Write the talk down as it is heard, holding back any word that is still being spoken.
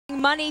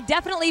money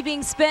definitely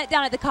being spent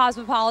down at the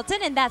Cosmopolitan,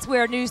 and that's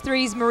where News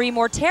 3's Marie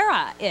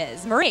Mortera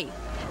is. Marie.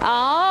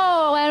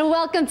 Oh, and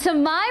welcome to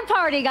my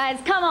party, guys.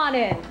 Come on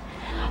in.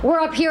 We're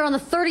up here on the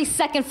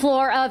 32nd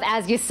floor of,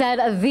 as you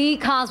said, the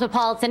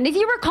Cosmopolitan. If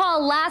you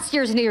recall last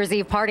year's New Year's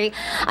Eve party,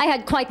 I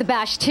had quite the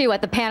bash too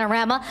at the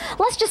Panorama.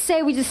 Let's just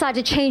say we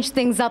decided to change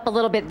things up a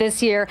little bit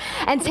this year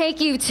and take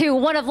you to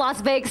one of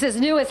Las Vegas's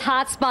newest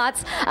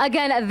hotspots.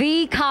 Again,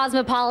 the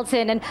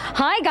Cosmopolitan. And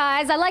hi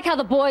guys, I like how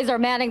the boys are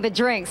manning the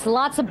drinks.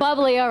 Lots of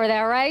bubbly over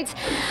there, right?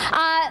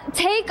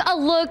 Take a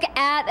look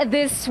at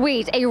this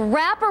suite, a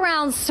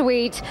wraparound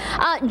suite,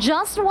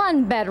 just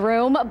one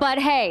bedroom, but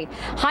hey,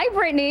 hi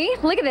Brittany,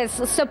 look at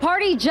this. So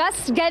party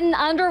just getting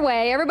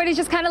underway. Everybody's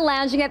just kind of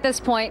lounging at this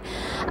point.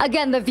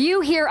 Again, the view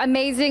here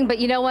amazing, but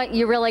you know what?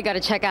 You really got to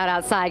check out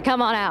outside.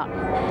 Come on out.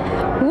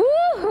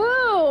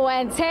 Woohoo!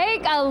 And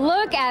take a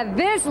look at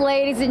this,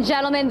 ladies and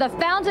gentlemen. The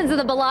fountains of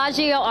the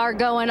Bellagio are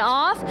going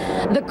off.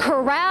 The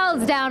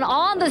crowds down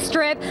on the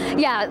Strip.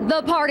 Yeah,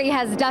 the party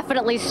has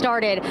definitely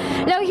started.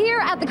 Now here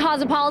at the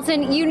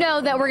Cosmopolitan, you know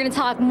that we're going to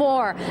talk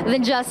more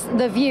than just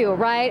the view,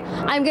 right?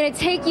 I'm going to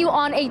take you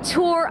on a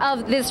tour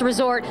of this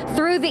resort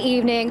through the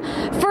evening.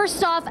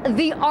 First off,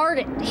 the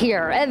art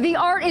here. The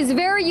art is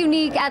very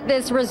unique at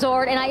this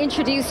resort, and I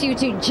introduce you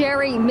to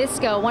Jerry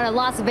Misko, one of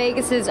Las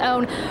Vegas's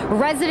own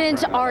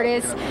resident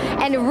artists,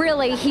 and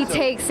really he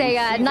takes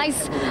a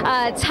nice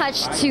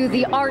touch to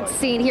the art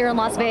scene here in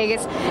Las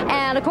Vegas.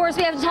 And of course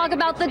we have to talk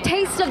about the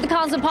taste of the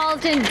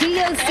Cosmopolitan.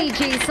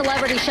 DOCG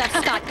celebrity chef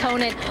Scott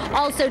Conan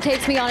also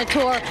takes me on a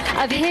tour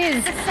of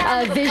his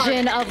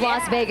vision of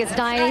Las Vegas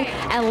dining.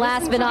 And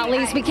last but not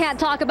least, we can't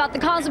talk about the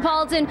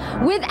Cosmopolitan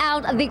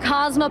without the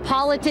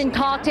Cosmopolitan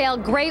cocktail.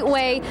 Great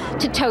way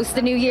to toast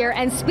the new year.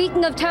 And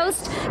speaking of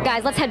toast,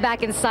 guys, let's head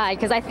back inside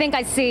because I think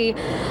I see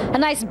a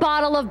nice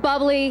bottle of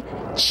bubbly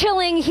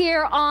chilling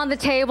here on the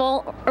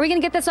table. Are we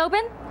gonna get this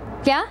open?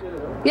 Yeah?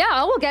 Yeah,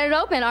 oh, we'll get it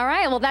open. All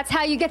right, well, that's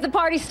how you get the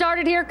party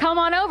started here. Come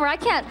on over.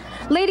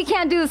 Lady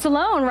can't do this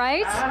alone,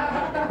 right?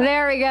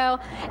 There we go.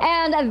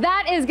 And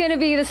that is going to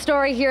be the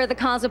story here at the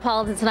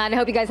Cosmopolitan tonight. I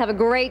hope you guys have a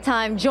great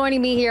time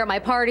joining me here at my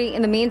party.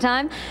 In the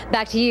meantime,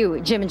 back to you,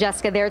 Jim and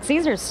Jessica there at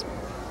Caesars.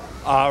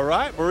 All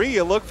right, Marie,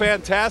 you look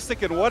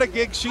fantastic, and what a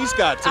gig she's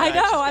got tonight.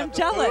 I know, I'm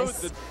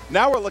jealous.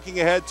 Now we're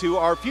looking ahead to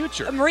our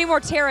future. Marie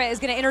Mortera is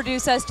going to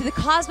introduce us to the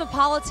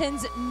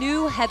Cosmopolitan's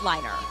new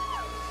headliner.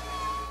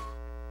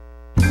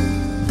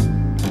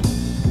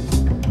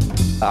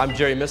 I'm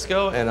Jerry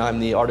Misko, and I'm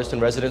the artist in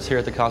residence here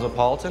at the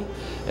Cosmopolitan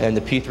and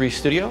the P3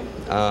 studio.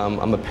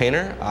 I'm a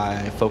painter.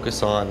 I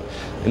focus on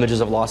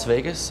images of Las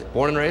Vegas.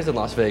 Born and raised in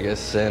Las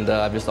Vegas, and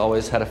I've just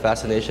always had a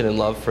fascination and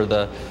love for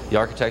the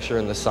architecture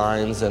and the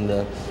signs and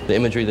the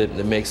imagery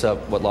that makes up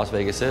what Las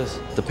Vegas is.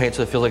 The paints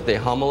that feel like they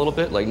hum a little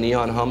bit, like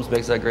neon hums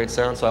makes that great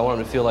sound, so I want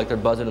them to feel like they're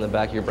buzzing in the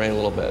back of your brain a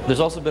little bit.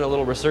 There's also been a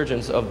little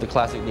resurgence of the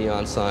classic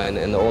neon sign,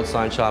 and the old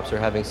sign shops are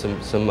having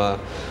some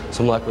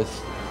luck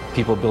with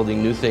people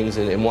building new things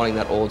and wanting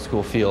that old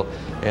school feel,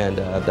 and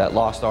that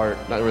lost art,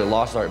 not really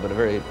lost art, but a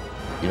very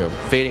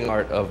fading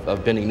art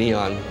of bending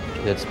neon.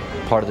 It's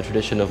part of the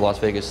tradition of Las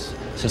Vegas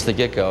since the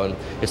get-go, and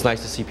it's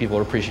nice to see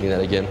people appreciating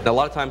that again. And a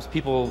lot of times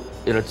people,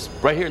 it's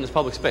right here in this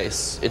public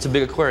space. It's a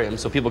big aquarium,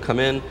 so people come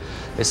in,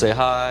 they say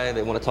hi,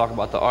 they want to talk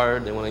about the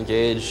art, they want to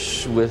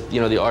engage with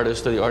the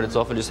artist or the art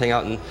itself and just hang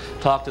out and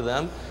talk to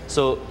them.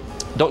 So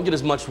don't get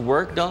as much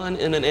work done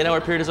in an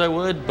 8-hour period as I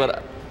would,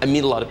 but I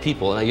meet a lot of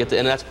people, and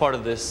and that's part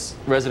of this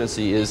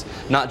residency, is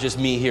not just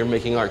me here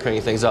making art,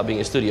 cranking things out, being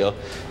in a studio.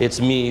 It's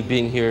me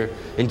being here,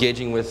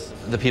 engaging with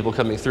the people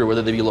coming through,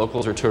 whether they be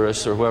locals or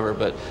tourists or whoever.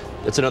 But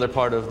it's another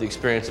part of the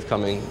experience of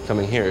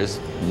coming here is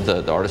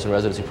the artist in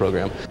residency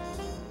program.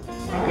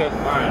 Okay, all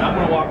right, I'm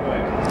gonna walk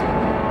away.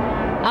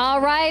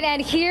 All right,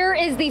 and here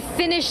is the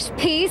finished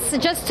piece.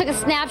 Just took a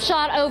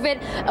snapshot of it,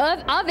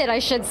 I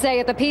should say,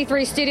 at the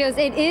P3 Studios.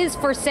 It is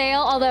for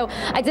sale, although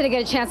I didn't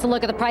get a chance to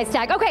look at the price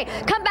tag. Okay,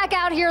 come back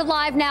out here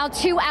live now,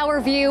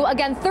 2-hour view.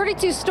 Again,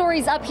 32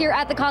 stories up here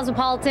at the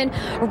Cosmopolitan.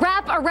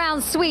 Wrap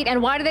around suite,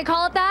 and why do they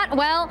call it that?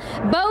 Well,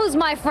 Bose,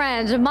 my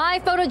friend, my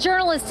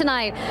photojournalist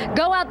tonight,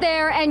 go out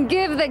there and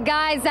give the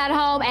guys at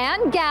home,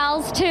 and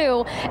gals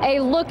too, a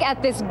look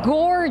at this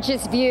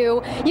gorgeous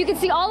view. You can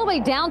see all the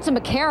way down to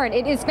McCarran.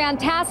 It is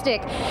fantastic.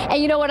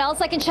 And you know what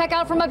else I can check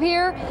out from up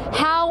here?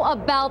 How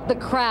about the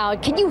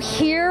crowd? Can you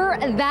hear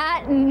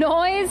that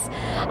noise?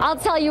 I'll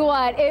tell you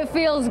what, it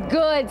feels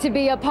good to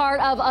be a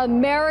part of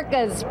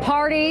America's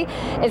party,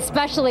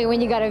 especially when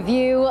you got a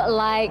view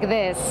like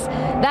this.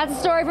 That's the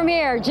story from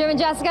here. Jim and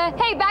Jessica,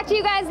 hey, back to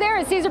you guys there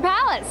at Caesar's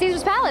Palace.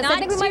 I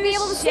think we might be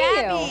able to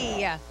see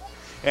you.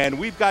 And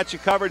we've got you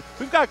covered.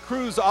 We've got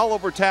crews all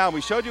over town.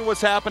 We showed you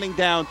what's happening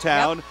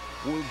downtown. Yep.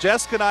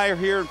 Jessica and I are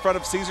here in front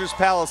of Caesar's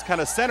Palace, kind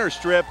of center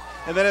strip.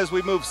 And then as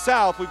we move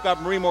south, we've got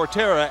Marie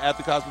Mortera at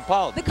the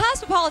Cosmopolitan. The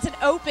Cosmopolitan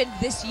opened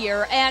this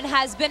year and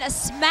has been a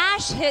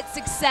smash hit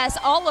success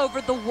all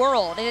over the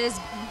world. It has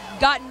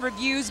gotten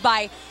reviews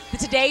by the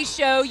Today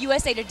Show,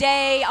 USA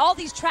Today, all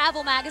these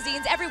travel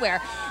magazines everywhere.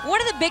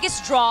 One of the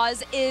biggest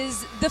draws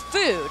is the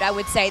food, I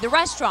would say. The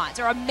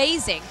restaurants are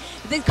amazing.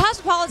 The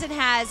Cosmopolitan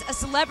has a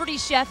celebrity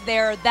chef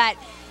there that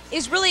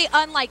is really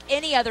unlike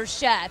any other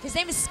chef. His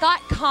name is Scott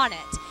Conant,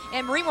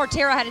 and Marie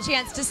Mortera had a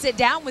chance to sit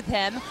down with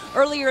him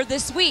earlier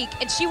this week,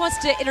 and she wants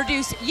to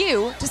introduce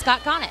you to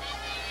Scott Conant.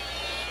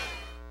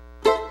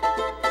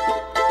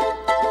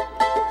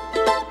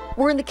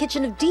 We're in the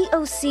kitchen of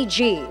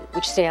DOCG,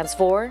 which stands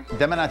for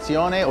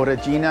Denominazione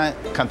Origine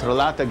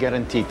Controllata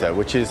Garantita,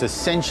 which is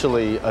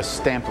essentially a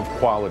stamp of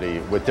quality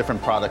with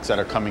different products that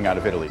are coming out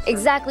of Italy.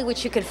 exactly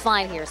what you could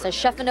find here, says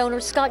chef and owner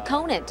Scott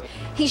Conant.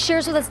 He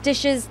shares with us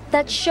dishes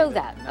that show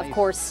that. Of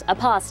course, a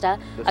pasta,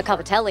 a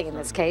cavatelli in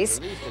this case,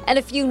 and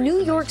a few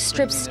New York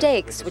strip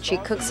steaks, which he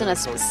cooks in a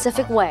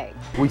specific way.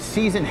 We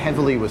season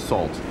heavily with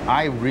salt.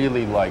 I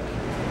really like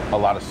a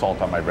lot of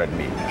salt on my red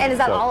meat. And is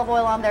that olive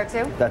oil on there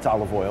too? That's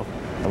olive oil.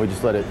 And we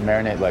just let it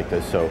marinate like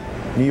this. So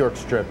New York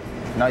strip,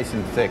 nice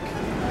and thick.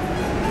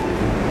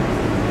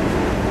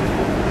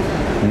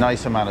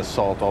 Nice amount of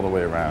salt all the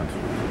way around.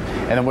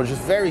 And then we'll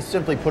just very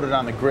simply put it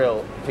on the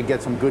grill to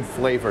get some good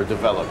flavor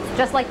developed.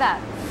 Just like that?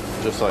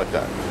 Just like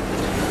that.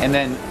 And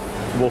then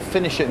we'll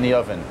finish it in the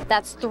oven.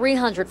 That's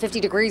 350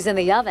 degrees in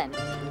the oven.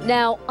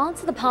 Now,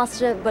 onto the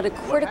pasta, but a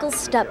critical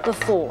step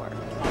before.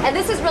 And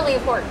this is really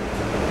important.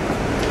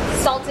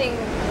 Salting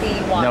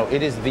the water. No,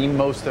 it is the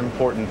most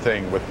important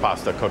thing with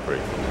pasta cookery.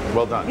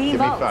 Well done. The Give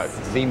most. me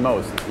 5. The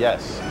most,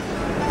 yes.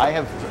 I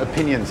have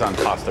opinions on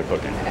pasta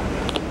cooking,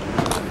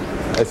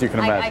 as you can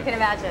imagine. I can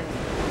imagine.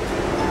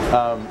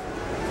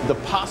 The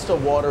pasta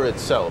water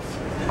itself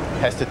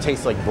has to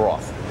taste like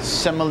broth.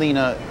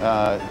 Semolina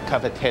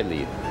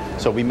cavatelli.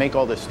 So we make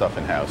all this stuff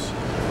in-house.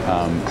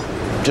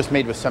 Just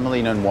made with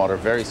semolina and water,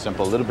 very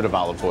simple, a little bit of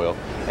olive oil.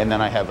 And then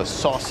I have a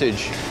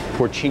sausage,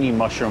 porcini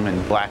mushroom,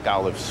 and black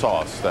olive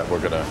sauce that we're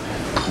gonna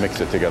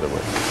mix it together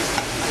with.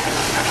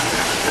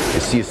 You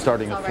see it's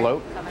starting to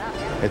float?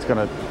 It's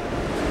gonna,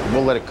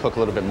 we'll let it cook a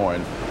little bit more.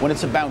 And when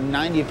it's about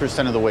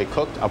 90% of the way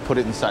cooked, I'll put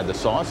it inside the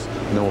sauce,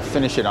 and then we'll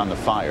finish it on the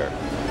fire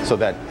so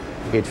that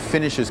it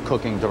finishes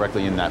cooking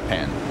directly in that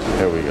pan.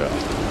 There we go.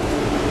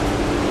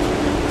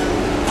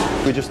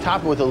 We just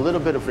top it with a little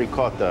bit of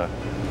ricotta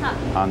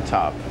on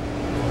top.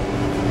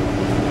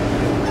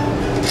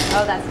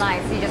 Oh, that's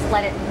nice. You just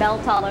let it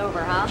melt all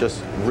over, huh?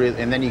 Just really,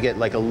 and then you get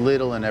like a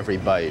little in every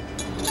bite.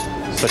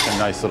 Such a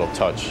nice little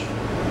touch.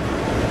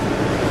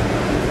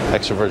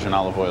 Extra virgin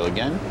olive oil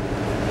again.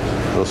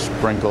 A little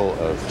sprinkle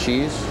of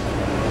cheese.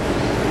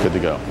 Good to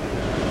go.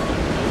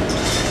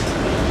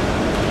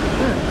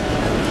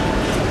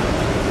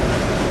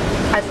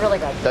 That's really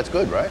good. That's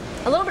good, right?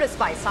 A little bit of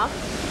spice, huh?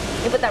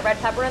 You put that red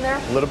pepper in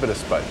there? A little bit of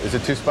spice. Is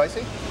it too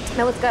spicy?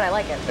 No, it's good. I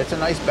like it. It's a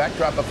nice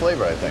backdrop of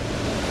flavor, I think.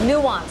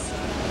 Nuance.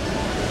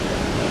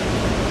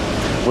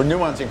 We're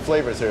nuancing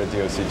flavors here at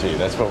DOCG.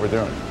 That's what we're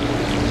doing.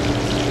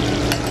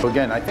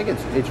 Again, I think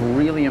it's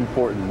really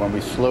important when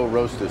we slow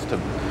roast this to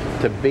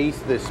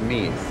baste this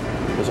meat,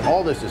 because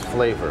all this is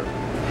flavor.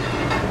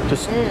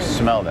 Just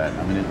smell that.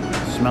 I mean,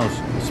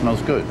 it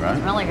smells good, right?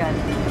 It's really good.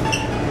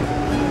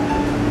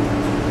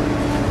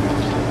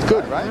 It's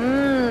good, right?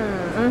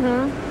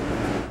 Mm-hmm.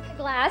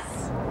 Glass.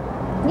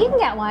 You can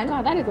get one.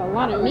 God, that is a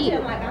lot of meat.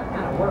 I'm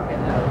kind of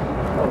working though.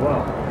 Oh,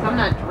 wow. I'm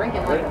not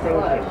drinking like a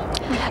slush.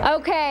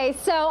 Okay,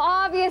 so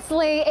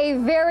obviously a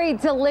very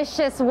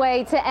delicious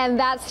way to end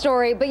that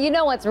story, but you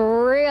know what's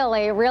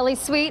really, really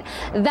sweet?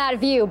 That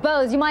view.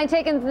 Bose, you mind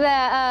taking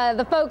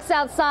the folks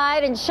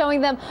outside and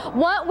showing them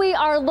what we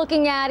are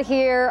looking at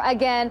here?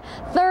 Again,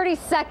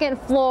 32nd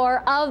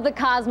floor of the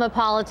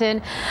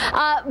Cosmopolitan.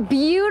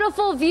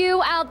 Beautiful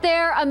view out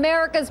there.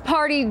 America's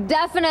Party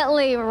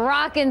definitely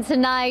rocking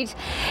tonight,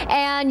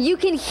 and you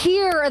can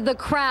hear the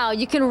crowd.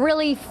 You can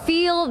really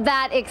feel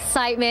that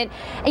excitement,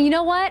 and you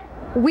know what?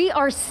 We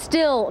are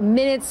still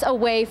minutes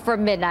away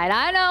from midnight.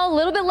 I know, a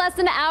little bit less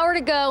than an hour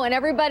to go, and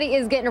everybody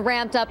is getting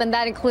ramped up, and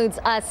that includes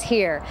us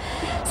here.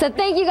 So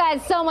thank you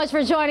guys so much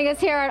for joining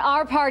us here at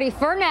our party.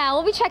 For now,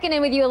 we'll be checking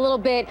in with you a little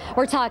bit.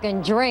 We're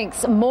talking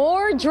drinks,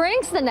 more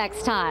drinks the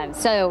next time,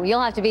 so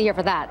you'll have to be here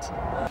for that.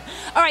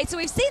 All right, so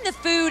we've seen the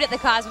food at the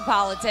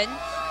Cosmopolitan.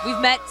 We've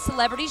met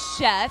celebrity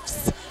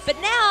chefs, but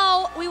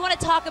now we want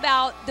to talk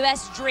about the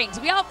best drinks.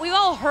 We've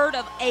all heard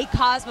of a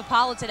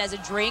Cosmopolitan as a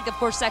drink. Of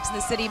course, Sex and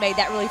the City made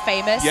that really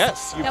famous.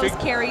 Yes. That was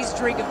Carrie's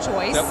drink of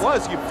choice. That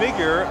was. You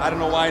figure, I don't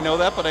know why I know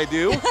that, but I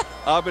do.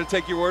 I'm going to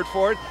take your word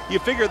for it. You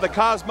figure the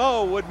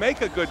Cosmo would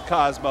make a good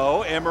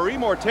Cosmo, and Marie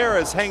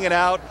Mortera is hanging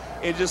out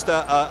in just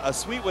a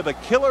suite with a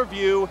killer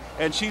view,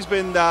 and she's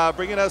been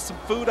bringing us some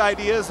food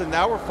ideas, and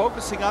now we're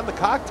focusing on the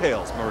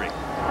cocktails, Marie.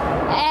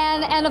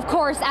 And And of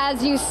course,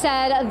 as you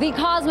said, the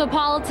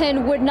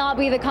Cosmopolitan would not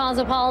be the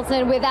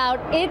Cosmopolitan without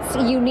its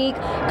unique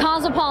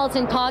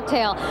Cosmopolitan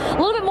cocktail. A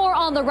little bit more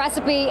on the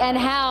recipe and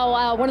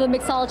how one of the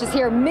mixologists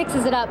here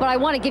mixes it up, but I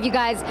want to give you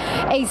guys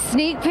a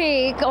sneak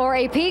peek, or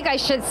a peek I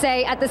should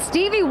say, at the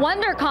Stevie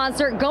Wonder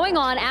concert going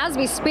on as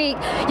we speak.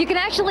 You can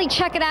actually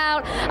check it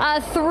out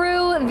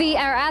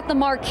at the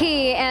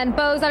marquee. And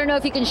Bose, I don't know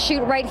if you can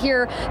shoot right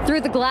here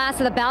through the glass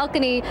of the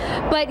balcony,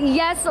 but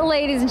yes,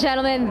 ladies and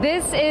gentlemen,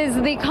 this is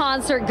the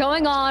concert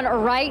going on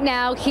right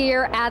now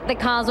here at the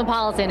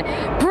Cosmopolitan.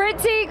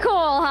 Pretty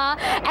cool, huh?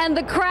 And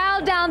the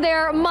crowd down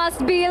there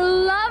must be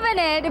loving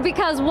it,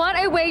 because what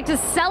a way to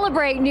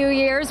celebrate New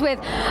Year's with,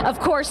 of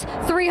course,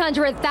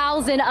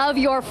 300,000 of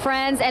your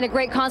friends and a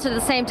great concert at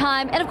the same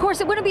time. And of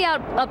course, it wouldn't be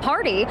a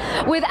party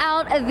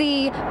without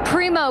the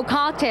primo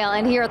cocktail.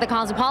 And here at the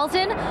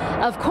Cosmopolitan,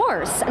 of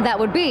course, that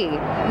would be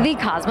the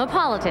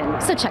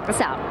Cosmopolitan. So check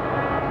this out.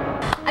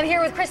 I'm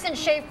here with Kristen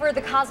Schaefer,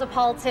 the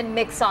Cosmopolitan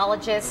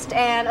mixologist,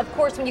 and of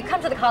course when you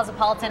come to the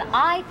Cosmopolitan,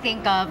 I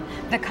think of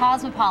the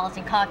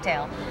Cosmopolitan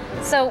cocktail.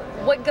 So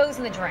what goes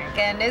in the drink,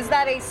 and is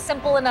that a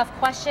simple enough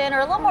question or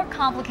a little more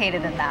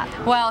complicated than that?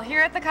 Well,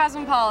 here at the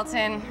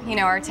Cosmopolitan, you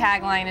know, our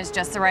tagline is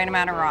just the right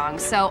amount of wrong.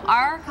 So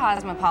our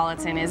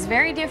Cosmopolitan is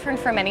very different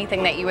from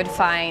anything that you would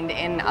find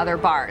in other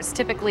bars.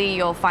 Typically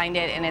you'll find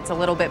it and it's a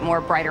little bit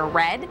more brighter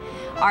red.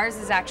 Ours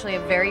is actually a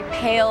very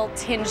pale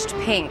tinged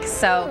pink,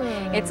 so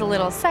it's a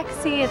little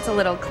sexy, it's a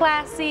little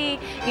classy,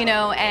 you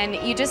know, and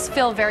you just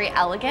feel very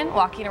elegant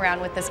walking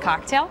around with this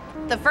cocktail.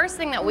 The first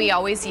thing that we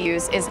always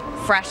use is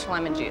fresh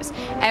lemon juice.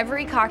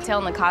 Every cocktail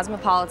in the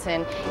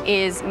Cosmopolitan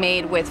is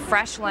made with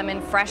fresh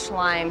lemon, fresh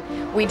lime.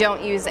 We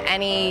don't use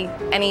any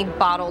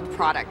bottled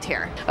product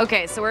here.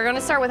 Okay, so we're going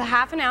to start with a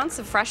 ½ ounce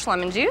of fresh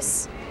lemon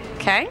juice.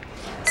 Okay,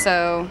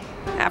 so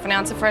 ½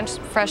 ounce of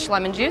fresh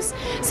lemon juice.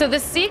 So the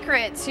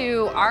secret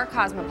to our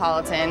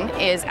Cosmopolitan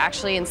is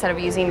actually, instead of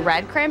using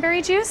red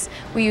cranberry juice,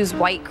 we use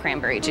white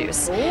cranberry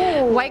juice.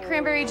 Ooh. White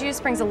cranberry juice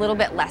brings a little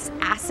bit less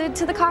acid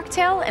to the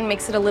cocktail and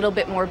makes it a little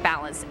bit more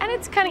balanced. And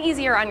it's kind of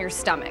easier on your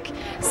stomach.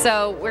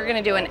 So we're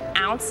going to do 1.5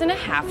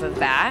 ounces of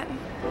that.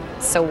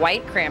 So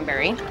white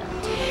cranberry.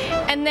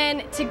 And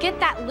then to get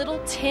that little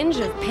tinge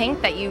of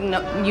pink that you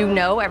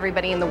know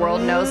everybody in the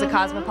world knows a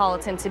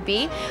Cosmopolitan to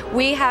be,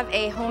 we have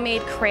a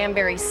homemade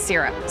cranberry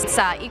syrup. It's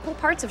equal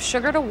parts of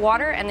sugar to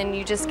water, and then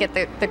you just get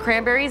the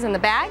cranberries in the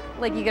bag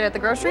like you get at the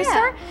grocery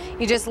store.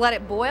 You just let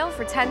it boil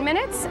for 10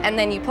 minutes and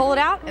then you pull it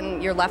out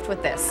and you're left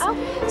with this.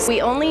 Oh. So we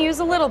only use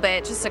a little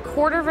bit, just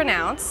 1/4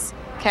 ounce.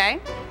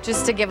 Okay,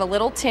 just to give a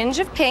little tinge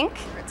of pink.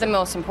 The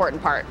most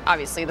important part,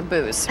 obviously, the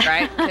booze,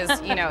 right?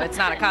 Because, you know, it's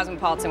not a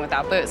Cosmopolitan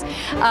without booze.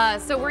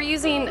 So we're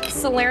using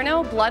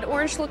Salerno blood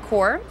orange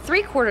liqueur,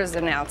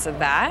 3/4 ounce of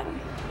that.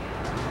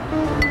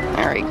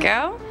 There we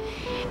go.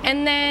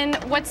 And then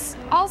what's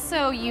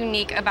also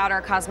unique about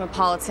our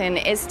Cosmopolitan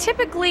is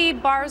typically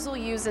bars will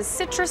use a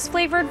citrus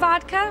flavored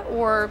vodka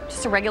or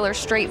just a regular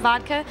straight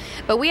vodka,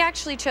 but we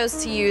actually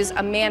chose to use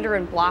a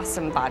mandarin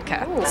blossom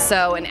vodka. Ooh.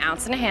 So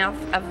 1.5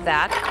 ounces of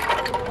that.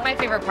 My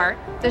favorite part,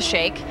 the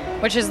shake,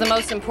 which is the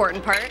most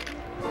important part.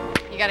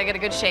 You gotta get a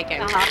good shake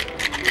in. Okay.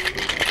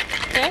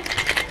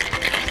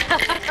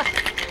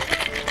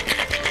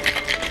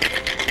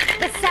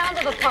 The sound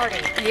of a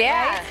party.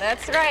 Yeah, right?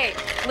 That's right.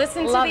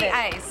 Listen to the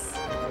ice.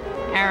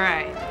 All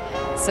right,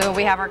 so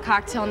we have our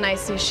cocktail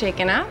nicely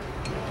shaken up.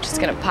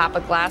 Just gonna pop a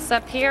glass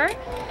up here.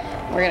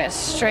 We're gonna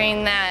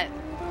strain that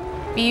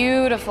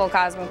beautiful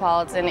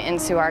Cosmopolitan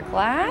into our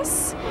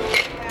glass.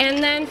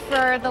 And then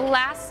for the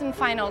last and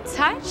final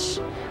touch,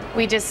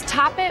 we just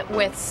top it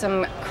with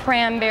some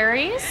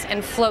cranberries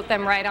and float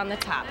them right on the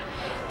top.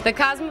 The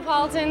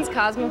Cosmopolitan's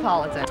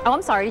Cosmopolitan. Oh,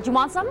 I'm sorry, did you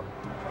want some?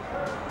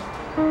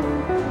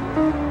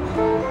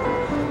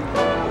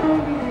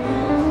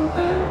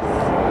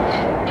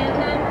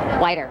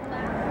 Whiter.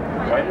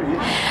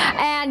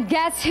 And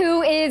guess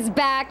who is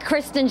back?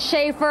 Kristen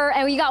Schaefer.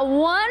 And we got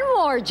one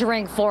more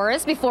drink for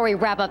us before we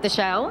wrap up the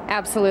show.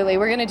 Absolutely.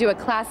 We're going to do a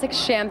classic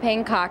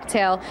champagne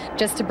cocktail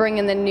just to bring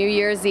in the New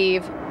Year's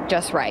Eve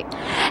just right.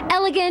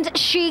 Elegant,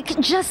 chic,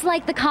 just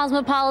like the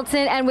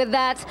Cosmopolitan. And with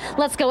that,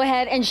 let's go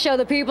ahead and show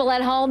the people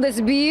at home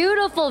this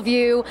beautiful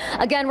view.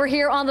 Again, we're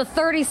here on the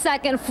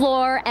 32nd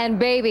floor, and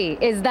baby,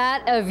 is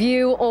that a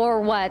view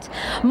or what?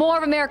 More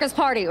of America's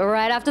Party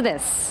right after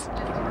this.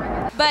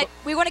 But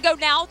we want to go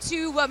now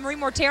to Marie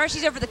Mortera.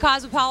 She's over the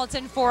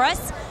Cosmopolitan for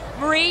us.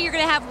 Marie, you're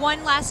going to have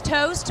one last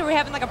toast. Are we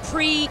having like a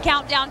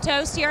pre-countdown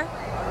toast here?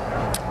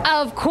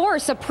 Of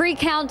course, a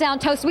pre-countdown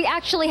toast. We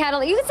actually had,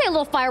 you could say, a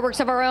little fireworks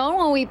of our own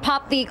when we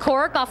popped the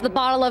cork off the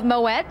bottle of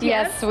Moet.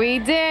 Yes, we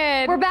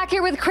did. We're back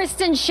here with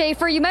Kristen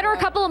Schaefer. You met her a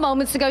couple of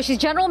moments ago. She's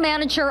general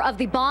manager of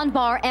the Bond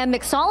Bar and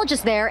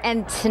mixologist there.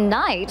 And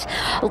tonight,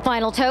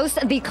 final toast,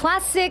 the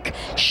classic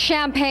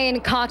champagne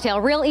cocktail.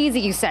 Real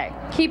easy, you say.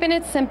 Keeping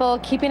it simple,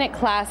 keeping it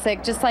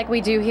classic, just like we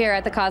do here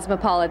at the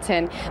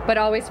Cosmopolitan, but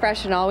always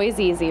fresh and always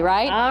easy,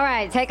 right? All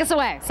right, take us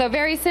away. So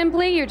very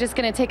simply, you're just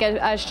going to take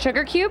a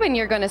sugar cube and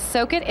you're going to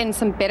soak it it in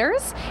some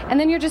bitters, and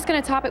then you're just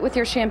going to top it with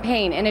your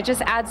champagne, and it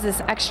just adds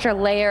this extra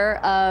layer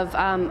of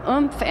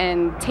oomph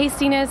and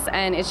tastiness,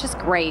 and it's just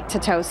great to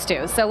toast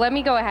to. So let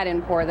me go ahead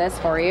and pour this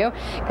for you,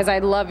 because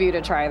I'd love you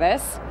to try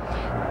this.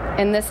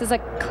 And this is a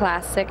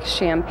classic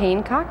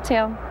champagne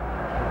cocktail.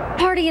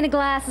 Party in a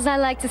glass, as I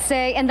like to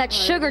say, and that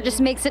sugar just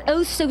makes it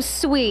oh so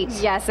sweet.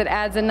 Yes, it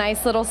adds a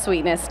nice little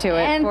sweetness to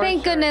it. And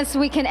thank goodness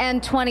we can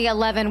end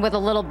 2011 with a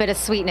little bit of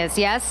sweetness,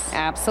 yes?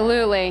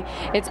 Absolutely.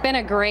 It's been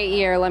a great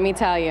year, let me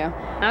tell you.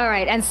 All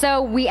right, and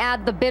so we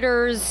add the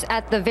bitters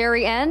at the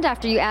very end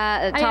after you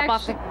add top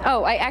off the...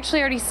 Oh, I actually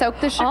already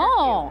soaked the sugar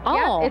cube.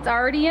 Yeah, it's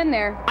already in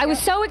there. I was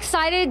so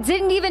excited,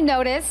 didn't even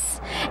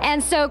notice.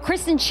 And so,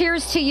 Kristen,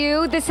 cheers to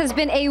you. This has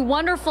been a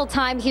wonderful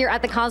time here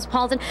at the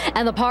Cosmopolitan,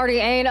 and the party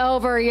ain't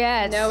over yet.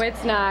 No,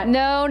 it's not.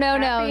 No, no,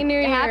 no. Happy New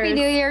Year. Happy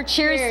New Year.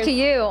 Cheers to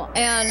you.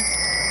 And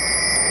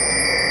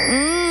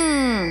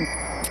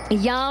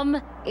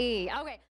yum-y. Okay.